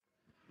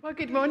Well,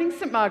 good morning,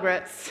 St.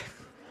 Margaret's.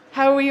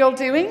 How are we all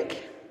doing?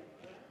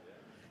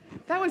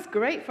 That was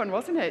great fun,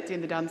 wasn't it,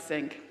 doing the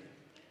dancing?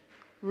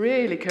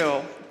 Really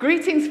cool.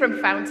 Greetings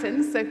from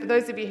Fountains. So for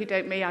those of you who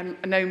don't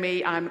know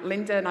me, I'm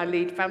Linda and I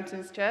lead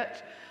Fountains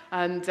Church.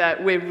 And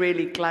we're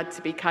really glad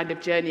to be kind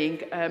of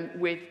journeying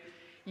with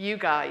you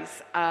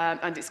guys.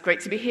 And it's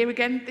great to be here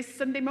again this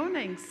Sunday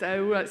morning.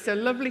 So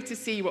lovely to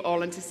see you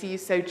all and to see you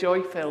so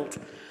joy-filled.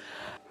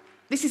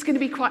 This is going to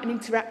be quite an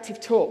interactive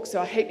talk,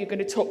 so I hope you're going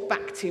to talk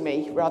back to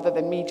me rather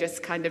than me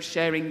just kind of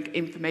sharing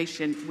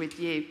information with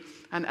you.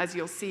 And as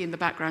you'll see in the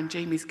background,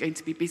 Jamie's going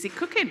to be busy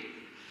cooking.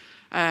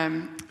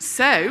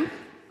 So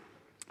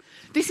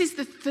this is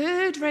the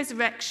third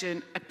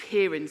resurrection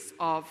appearance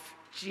of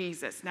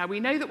Jesus. Now, we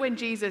know that when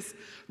Jesus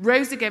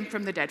rose again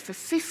from the dead, for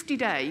 50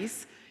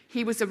 days,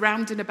 he was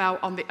around and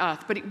about on the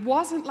earth. But it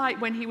wasn't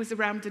like when he was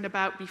around and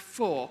about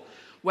before,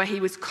 where he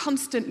was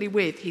constantly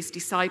with his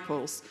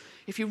disciples.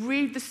 If you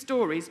read the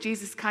stories,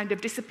 Jesus kind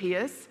of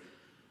disappears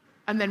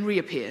and then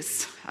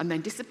reappears, and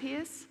then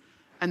disappears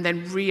and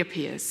then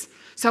reappears.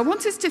 So I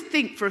want us to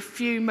think for a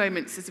few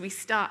moments as we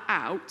start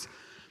out,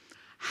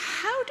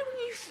 how do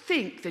you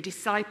think the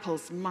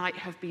disciples might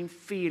have been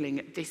feeling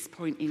at this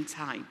point in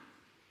time?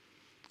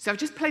 So I've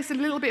just placed a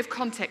little bit of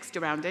context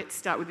around it to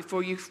start with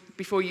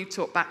before you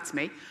talk back to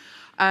me.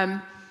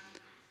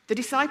 The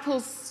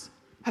disciples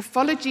have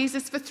followed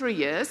Jesus for 3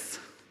 years.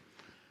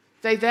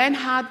 They then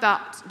had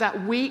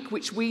that week,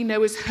 which we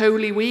know as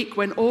Holy Week,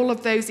 when all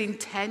of those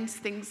intense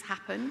things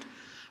happened.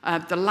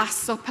 The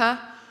Last Supper,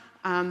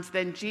 and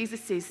then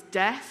Jesus'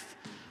 death.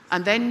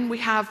 And then we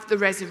have the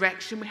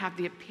resurrection. We have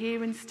the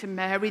appearance to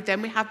Mary.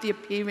 Then we have the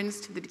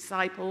appearance to the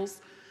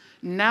disciples.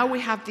 Now we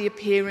have the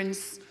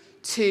appearance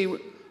to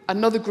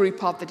another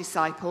group of the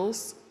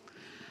disciples.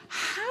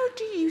 How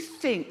do you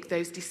think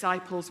those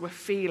disciples were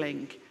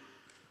feeling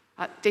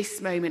at this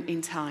moment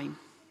in time?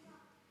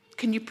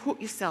 Can you put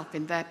yourself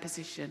in their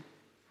position?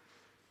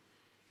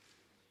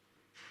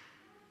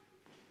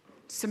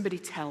 Somebody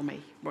tell me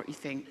what you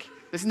think.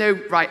 There's no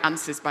right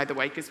answers, by the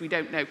way, because we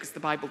don't know, because the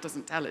Bible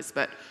doesn't tell us.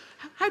 But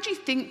how do you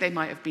think they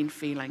might have been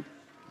feeling?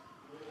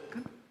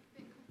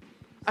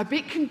 A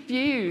bit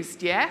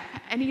confused, yeah?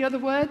 Any other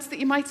words that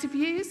you might have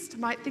used?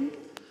 Might think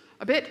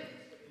a bit?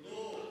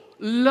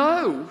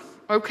 Low.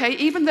 Okay,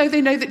 even though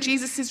they know that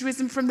Jesus is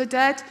risen from the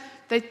dead,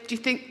 do you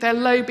think they're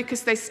low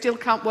because they still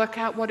can't work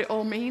out what it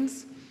all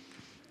means?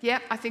 Yeah,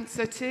 I think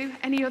so too.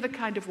 Any other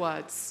kind of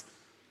words?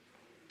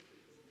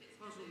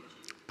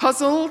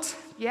 Puzzled.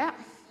 Yeah.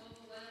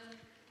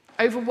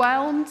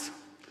 Overwhelmed.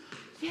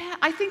 Yeah,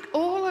 I think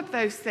all of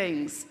those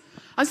things.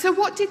 And so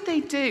what did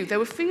they do? They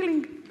were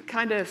feeling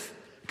kind of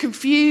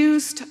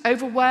confused,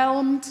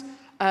 overwhelmed,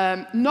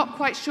 not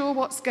quite sure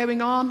what's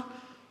going on.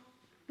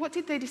 What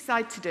did they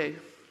decide to do?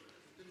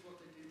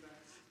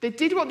 They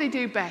did what they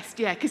do best,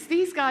 yeah, because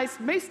these guys,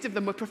 most of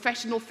them were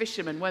professional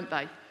fishermen, weren't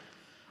they?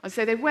 And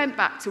so they went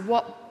back to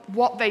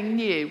what they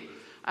knew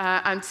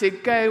and to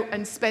go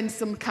and spend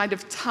some kind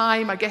of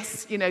time, I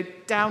guess,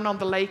 down on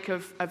the Lake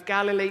of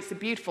Galilee. It's a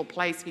beautiful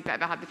place if you've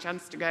ever had the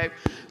chance to go.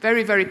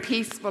 Very, very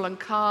peaceful and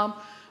calm.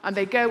 And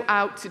they go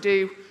out to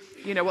do,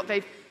 what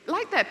they've,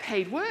 like their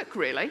paid work,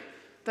 really.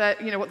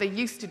 What they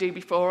used to do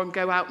before and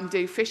go out and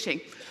do fishing.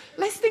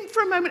 Let's think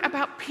for a moment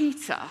about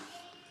Peter.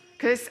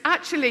 Because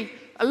actually,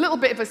 a little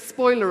bit of a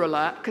spoiler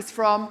alert, because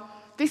from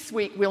this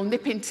week we'll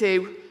nip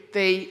into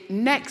the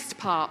next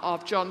part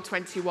of John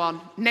 21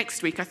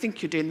 next week. I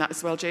think you're doing that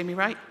as well, Jamie,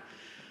 right?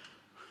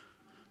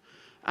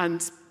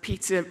 And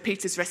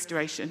Peter's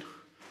restoration.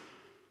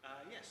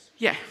 Yes.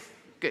 Yeah,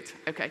 good.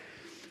 Okay.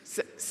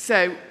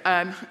 So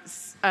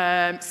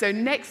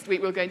next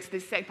week we'll go into the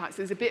second part.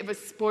 So there's a bit of a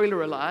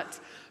spoiler alert.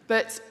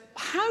 But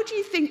how do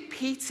you think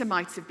Peter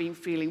might have been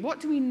feeling? What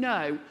do we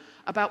know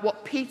about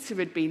what Peter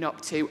had been up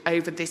to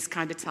over this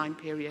kind of time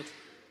period?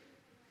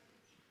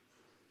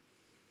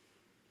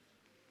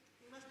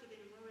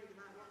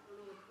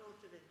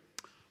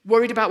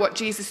 Worried about what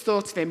Jesus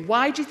thought of him.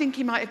 Why do you think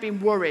he might have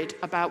been worried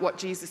about what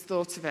Jesus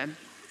thought of him?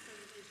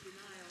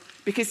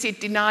 Because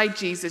he'd denied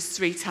Jesus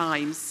 3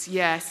 times.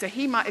 Yeah, so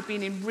he might have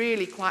been in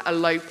really quite a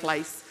low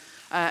place.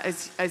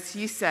 As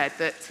you said,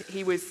 that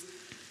he was,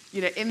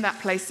 in that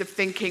place of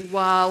thinking,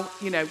 well,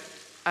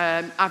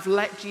 I've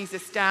let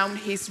Jesus down.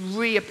 He's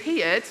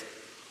reappeared.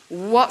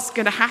 What's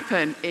going to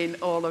happen in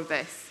all of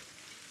this?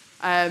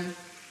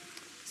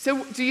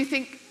 So do you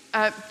think,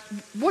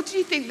 what do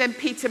you think then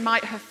Peter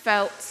might have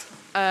felt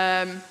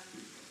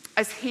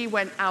as he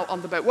went out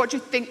on the boat? What do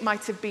you think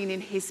might have been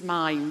in his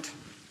mind?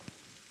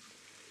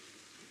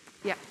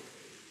 Yeah.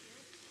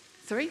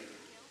 Sorry?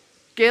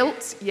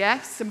 Guilt.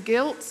 Yes, some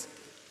guilt.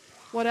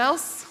 What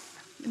else?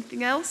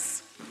 Anything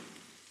else?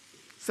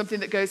 Something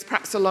that goes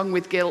perhaps along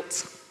with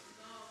guilt.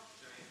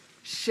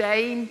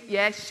 Shame.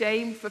 Yeah,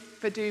 shame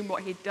for doing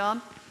what he'd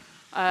done.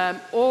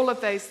 All of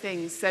those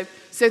things.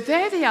 So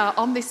there they are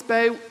on this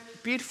boat,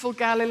 beautiful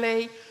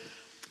Galilee,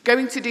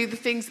 going to do the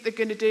things that they're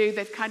going to do.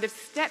 They've kind of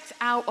stepped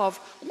out of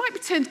what might be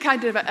termed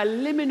kind of a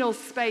liminal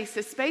space,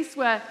 a space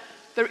where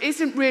There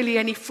isn't really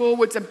any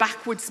forwards and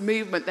backwards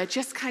movement. They're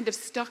just kind of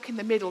stuck in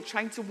the middle,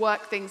 trying to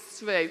work things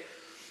through.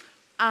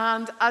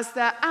 And as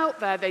they're out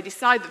there, they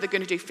decide that they're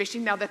going to do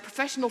fishing. Now, they're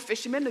professional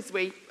fishermen, as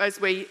we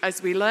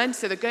learned,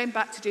 so they're going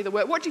back to do the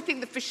work. What do you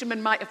think the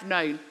fishermen might have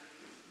known?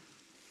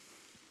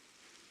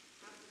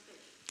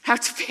 How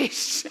to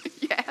fish.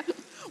 Yeah.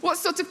 What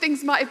sort of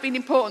things might have been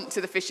important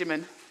to the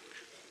fishermen?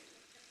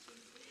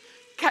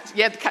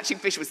 The catching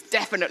fish was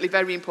definitely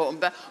very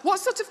important. But what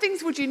sort of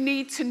things would you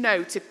need to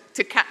know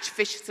to catch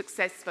fish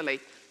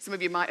successfully? Some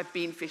of you might have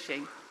been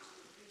fishing.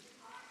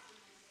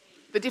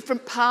 The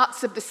different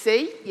parts of the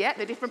sea. Yeah,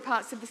 the different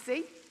parts of the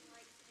sea.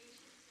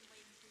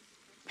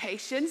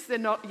 Patience. They're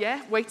not,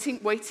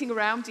 waiting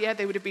around. Yeah,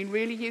 they would have been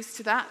really used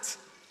to that.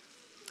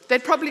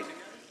 They'd probably...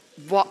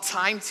 What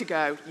time to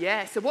go?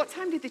 Yeah, so what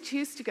time did they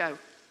choose to go?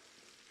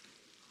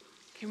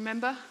 Can you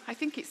remember? I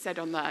think it said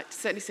on that. It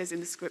certainly says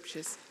in the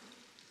scriptures.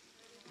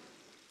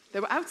 They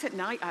were out at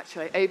night,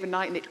 actually,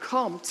 overnight, and it'd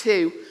come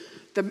to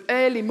the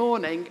early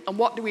morning. And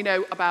what do we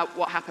know about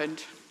what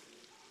happened?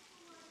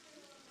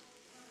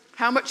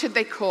 How much had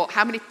they caught?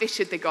 How many fish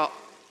had they got?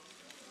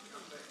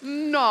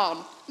 None.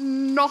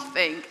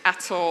 Nothing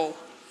at all.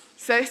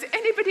 So has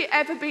anybody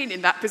ever been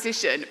in that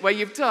position where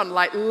you've done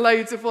like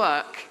loads of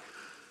work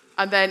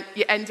and then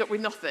you end up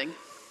with nothing?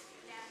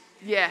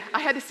 Yeah,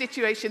 I had a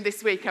situation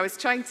this week. I was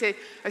trying to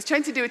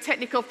do a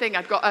technical thing.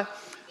 I'd got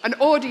an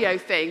audio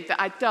thing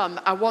that I'd done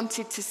that I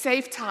wanted to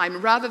save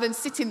time. Rather than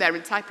sitting there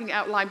and typing it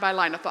out line by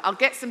line, I thought I'll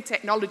get some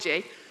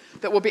technology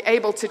that will be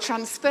able to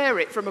transfer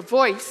it from a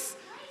voice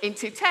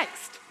into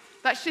text.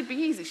 That should be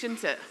easy,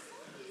 shouldn't it?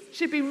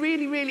 Should be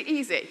really, really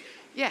easy.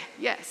 Yeah.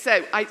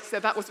 So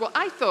that was what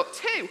I thought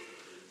too.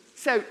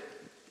 So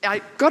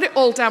I got it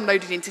all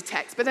downloaded into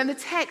text, but then the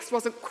text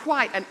wasn't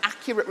quite an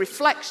accurate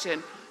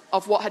reflection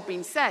of what had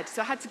been said.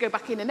 So I had to go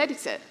back in and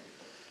edit it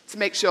to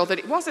make sure that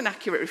it was an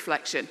accurate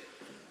reflection.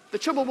 The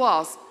trouble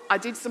was, I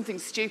did something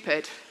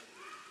stupid,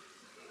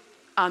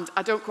 and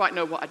I don't quite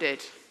know what I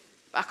did.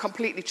 I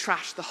completely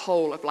trashed the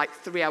whole of like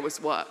 3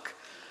 hours' work.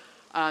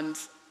 And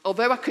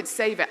although I could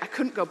save it, I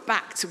couldn't go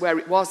back to where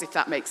it was, if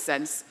that makes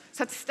sense.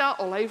 So I had to start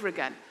all over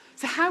again.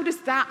 So how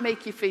does that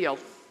make you feel?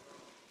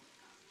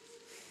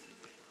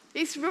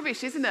 It's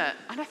rubbish, isn't it?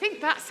 And I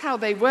think that's how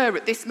they were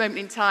at this moment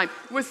in time.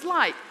 It was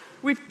like,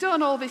 we've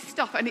done all this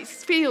stuff and it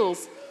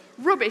feels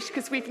rubbish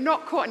because we've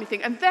not caught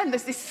anything. And then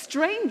there's this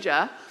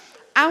stranger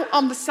out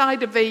on the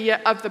side of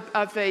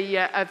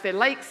the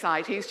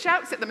lakeside who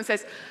shouts at them and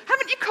says,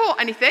 "Haven't you caught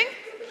anything?"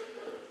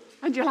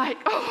 And you're like,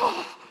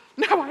 "Oh,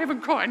 no, I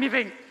haven't caught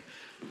anything."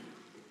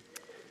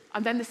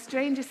 And then the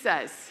stranger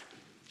says,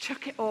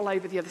 "Chuck it all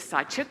over the other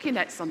side. Chuck your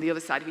nets on the other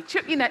side. If you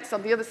chuck your nets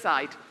on the other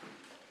side,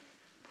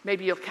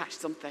 maybe you'll catch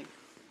something."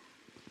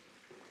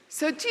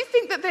 So do you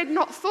think that they'd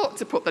not thought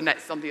to put the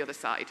nets on the other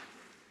side?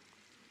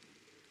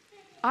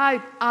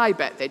 I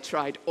bet they'd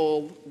tried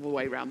all the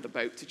way around the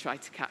boat to try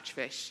to catch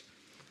fish.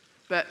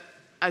 But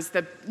as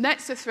the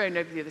nets are thrown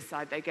over the other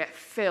side, they get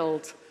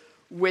filled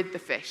with the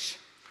fish.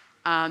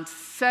 And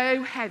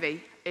so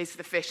heavy is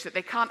the fish that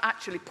they can't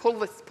actually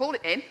pull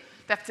it in.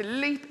 They have to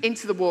leap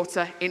into the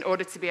water in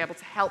order to be able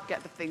to help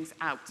get the things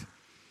out.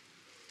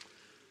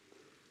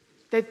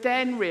 They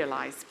then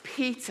realize,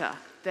 Peter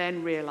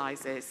then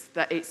realizes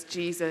that it's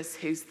Jesus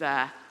who's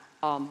there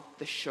on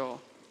the shore.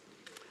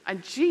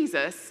 And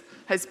Jesus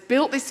has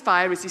built this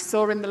fire, as you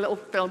saw in the little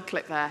film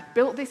clip there,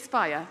 built this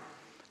fire.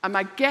 And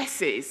my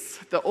guess is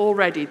that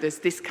already there's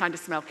this kind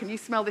of smell. Can you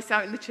smell this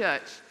out in the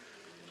church?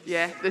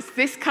 Yeah, there's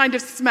this kind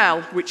of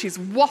smell which is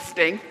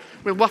wafting.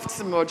 We'll waft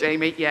some more,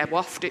 Jamie. Yeah,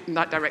 waft it in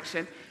that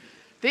direction.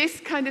 This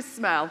kind of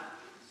smell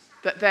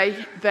that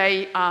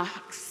they are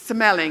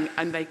smelling,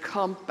 and they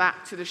come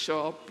back to the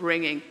shore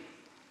bringing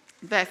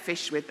their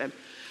fish with them.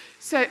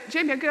 So,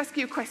 Jamie, I'm going to ask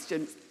you a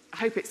question. I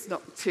hope it's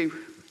not too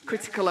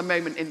critical a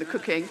moment in the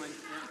cooking.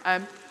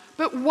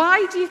 But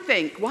why do you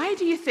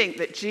think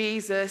that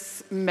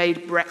Jesus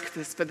made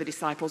breakfast for the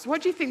disciples?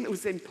 What do you think that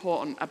was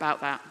important about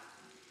that?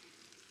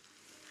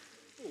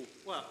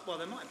 Well,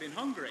 they might have been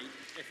hungry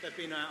if they've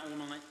been out all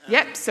night.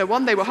 Yep, so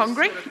they were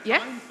hungry. Sort of yeah.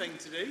 kind thing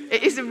to do.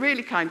 It is a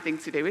really kind thing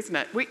to do, isn't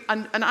it?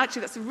 And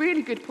actually, that's a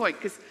really good point,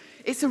 because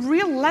it's a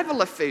real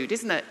level of food,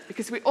 isn't it?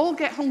 Because we all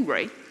get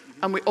hungry,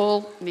 and we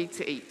all need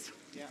to eat.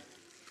 Yeah.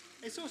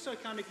 It's also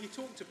kind of, you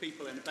talk to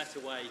people in a better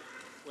way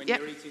when yep.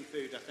 you're eating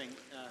food, I think,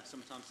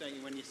 sometimes, don't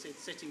you? When you're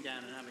sitting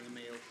down and having a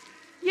meal.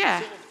 Yeah.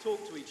 You sort of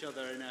talk to each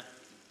other in a...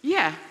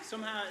 Yeah.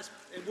 Somehow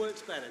it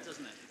works better,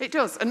 doesn't it? It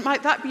does. And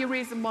might that be a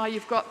reason why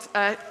you've got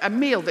a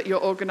meal that you're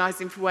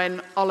organising for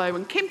when Olo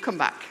and Kim come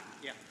back?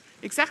 Yeah.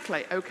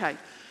 Exactly. Okay.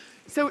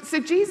 So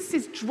Jesus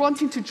is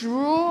wanting to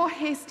draw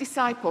his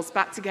disciples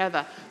back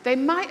together. They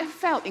might have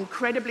felt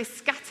incredibly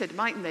scattered,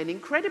 mightn't they? And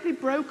incredibly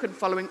broken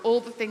following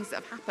all the things that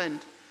have happened.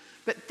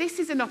 But this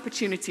is an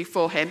opportunity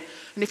for him.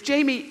 And if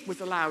Jamie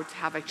was allowed to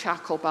have a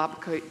charcoal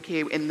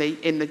barbecue in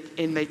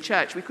the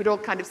church, we could all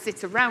kind of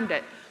sit around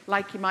it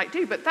like you might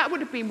do. But that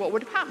would have been what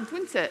would have happened,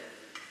 wouldn't it?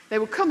 They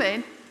would come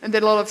in and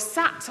they'd all have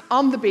sat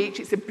on the beach.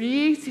 It's a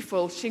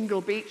beautiful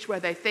shingle beach where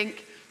they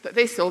think that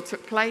this all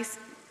took place.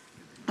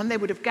 And they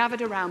would have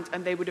gathered around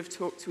and they would have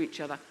talked to each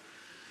other.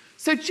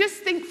 So just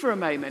think for a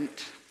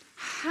moment,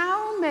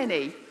 how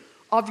many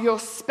of your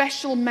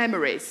special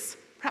memories,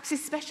 perhaps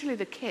especially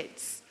the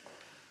kids,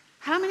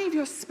 how many of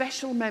your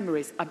special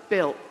memories are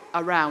built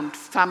around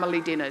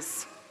family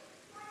dinners?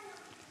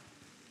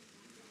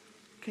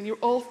 Can you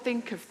all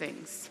think of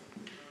things?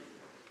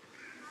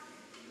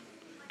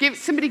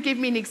 Somebody give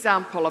me an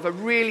example of a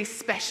really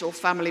special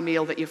family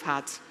meal that you've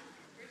had.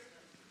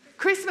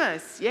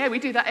 Christmas. Yeah, we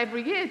do that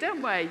every year,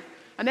 don't we?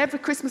 And every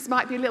Christmas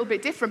might be a little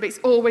bit different, but it's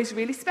always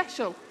really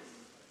special.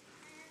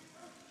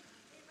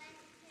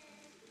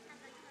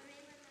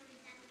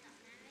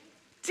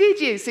 Did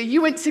you? So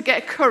you went to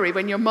get a curry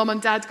when your mum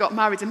and dad got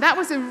married, and that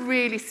was a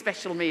really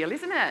special meal,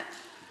 isn't it?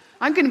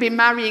 I'm going to be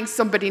marrying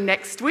somebody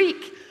next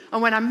week,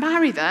 and when I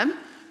marry them,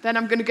 then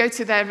I'm going to go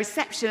to their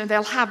reception, and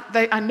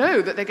I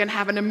know that they're going to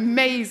have an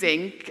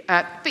amazing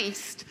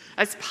feast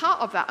as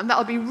part of that, and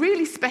that'll be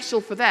really special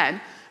for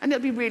them, and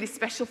it'll be really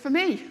special for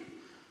me.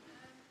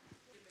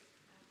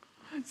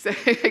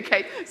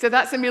 So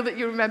that's a meal that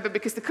you remember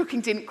because the cooking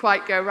didn't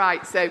quite go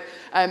right. So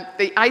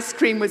the ice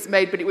cream was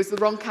made, but it was the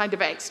wrong kind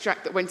of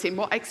extract that went in.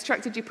 What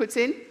extract did you put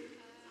in?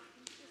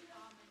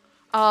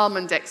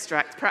 Almond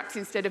extract, perhaps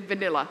instead of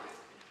vanilla.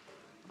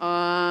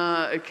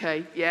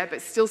 Okay, yeah,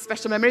 but still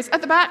special memories.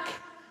 At the back.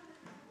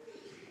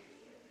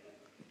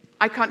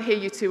 I can't hear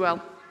you too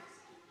well.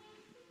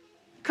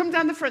 Come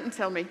down the front and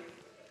tell me.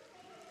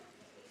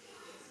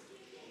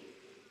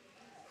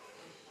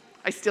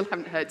 I still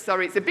haven't heard.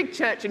 Sorry, it's a big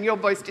church and your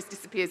voice just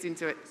disappears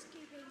into it.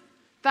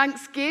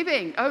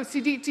 Thanksgiving. Oh,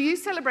 so do you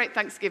celebrate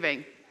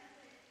Thanksgiving?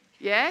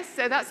 Yes,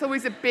 so that's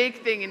always a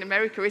big thing in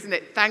America, isn't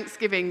it?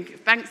 Thanksgiving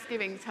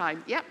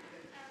time. Yep.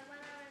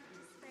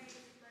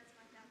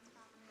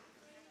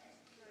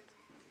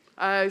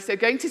 So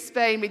going to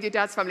Spain with your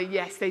dad's family,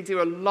 yes, they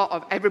do a lot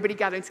of everybody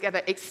gathering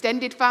together.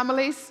 Extended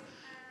families?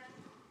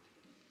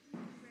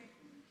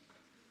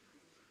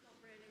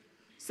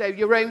 So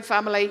your own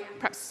family,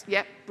 perhaps,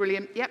 yep,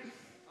 brilliant, yep.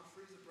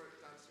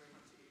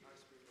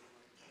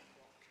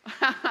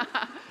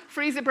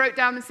 Freezer broke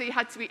down and so you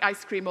had to eat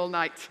ice cream all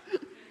night.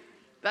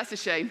 That's a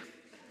shame.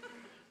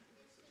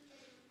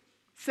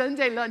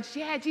 Sunday lunch,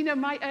 yeah, do you know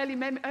my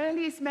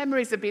earliest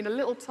memories have been a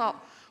little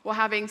top or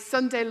having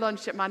Sunday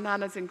lunch at my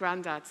nana's and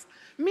granddad's.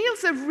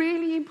 Meals are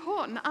really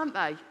important, aren't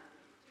they?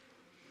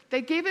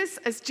 They give us,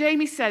 as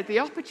Jamie said, the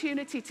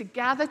opportunity to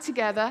gather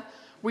together.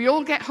 We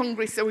all get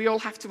hungry, so we all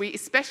have to eat,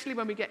 especially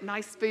when we get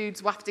nice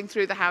foods wafting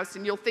through the house.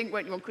 And you'll think,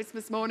 won't you, on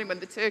Christmas morning when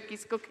the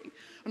turkey's cooking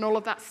and all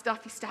of that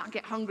stuff, you start to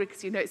get hungry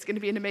because you know it's going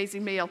to be an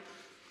amazing meal.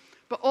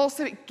 But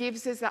also it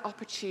gives us that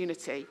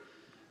opportunity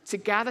to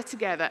gather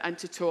together and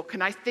to talk.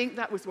 And I think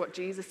that was what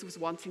Jesus was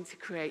wanting to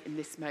create in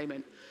this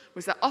moment,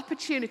 was that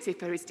opportunity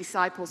for his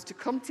disciples to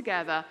come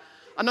together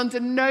and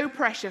under no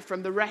pressure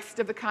from the rest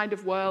of the kind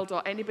of world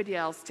or anybody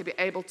else to be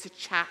able to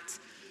chat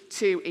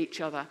to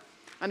each other.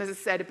 And as I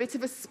said, a bit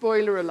of a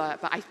spoiler alert,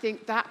 but I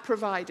think that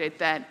provided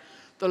then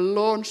the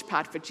launch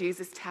pad for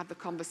Jesus to have the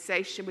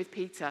conversation with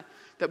Peter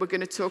that we're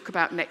going to talk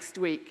about next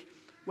week,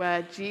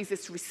 where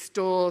Jesus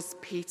restores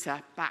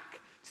Peter back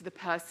to the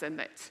person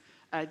that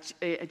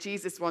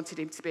Jesus wanted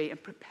him to be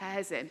and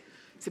prepares him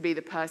to be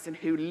the person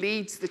who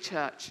leads the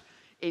church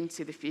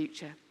into the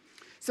future.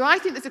 So I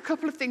think there's a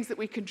couple of things that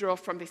we can draw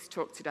from this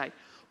talk today.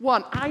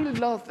 One, I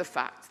love the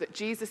fact that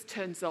Jesus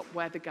turns up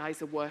where the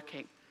guys are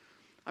working.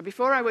 And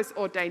before I was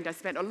ordained, I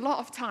spent a lot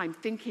of time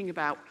thinking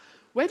about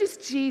where does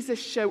Jesus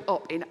show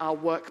up in our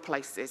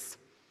workplaces?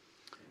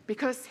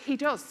 Because he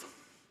does.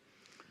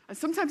 And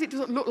sometimes it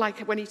doesn't look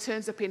like it when he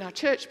turns up in our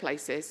church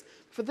places.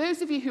 For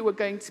those of you who are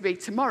going to be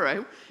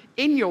tomorrow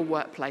in your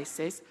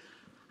workplaces,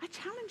 I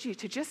challenge you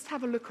to just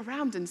have a look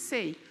around and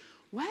see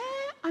where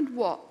and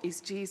what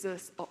is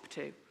Jesus up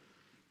to?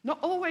 Not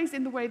always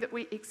in the way that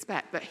we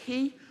expect, but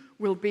he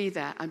will be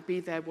there and be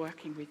there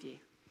working with you.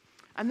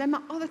 And then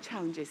my other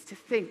challenge is to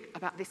think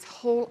about this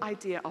whole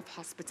idea of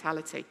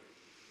hospitality.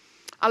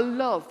 I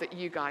love that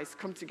you guys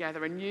come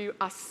together and you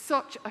are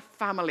such a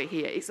family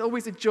here. It's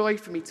always a joy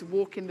for me to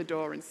walk in the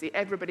door and see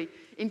everybody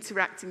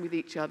interacting with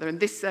each other. And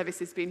this service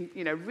has been,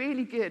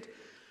 really good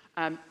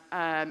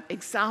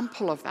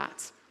example of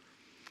that.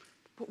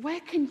 But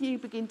where can you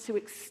begin to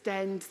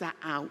extend that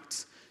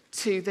out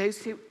to those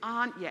who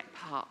aren't yet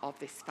part of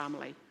this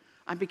family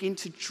and begin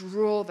to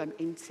draw them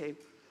into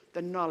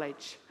the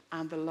knowledge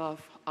and the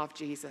love of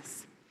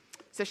Jesus?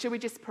 So shall we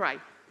just pray?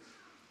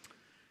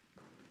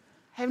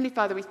 Heavenly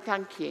Father, we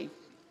thank you.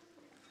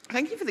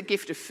 Thank you for the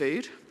gift of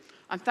food,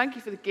 and thank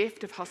you for the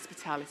gift of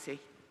hospitality.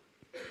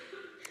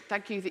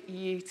 Thank you that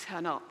you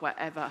turn up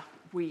wherever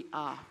we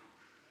are,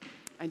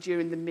 and you're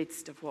in the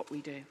midst of what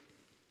we do.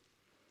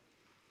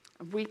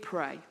 And we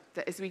pray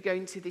that as we go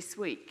into this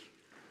week,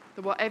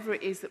 that whatever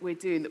it is that we're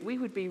doing, that we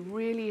would be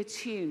really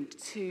attuned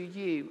to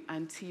you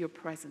and to your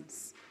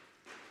presence.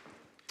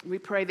 We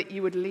pray that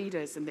you would lead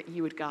us and that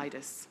you would guide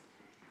us.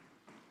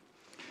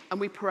 And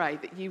we pray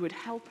that you would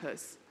help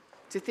us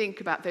to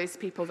think about those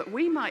people that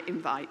we might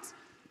invite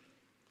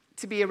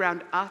to be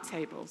around our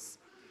tables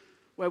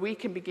where we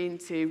can begin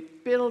to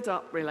build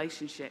up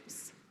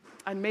relationships.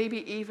 And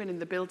maybe even in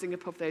the building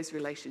up of those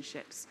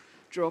relationships,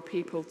 draw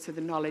people to the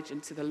knowledge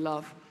and to the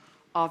love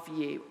of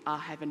you, our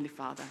Heavenly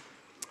Father.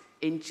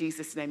 In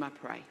Jesus' name I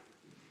pray.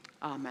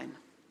 Amen.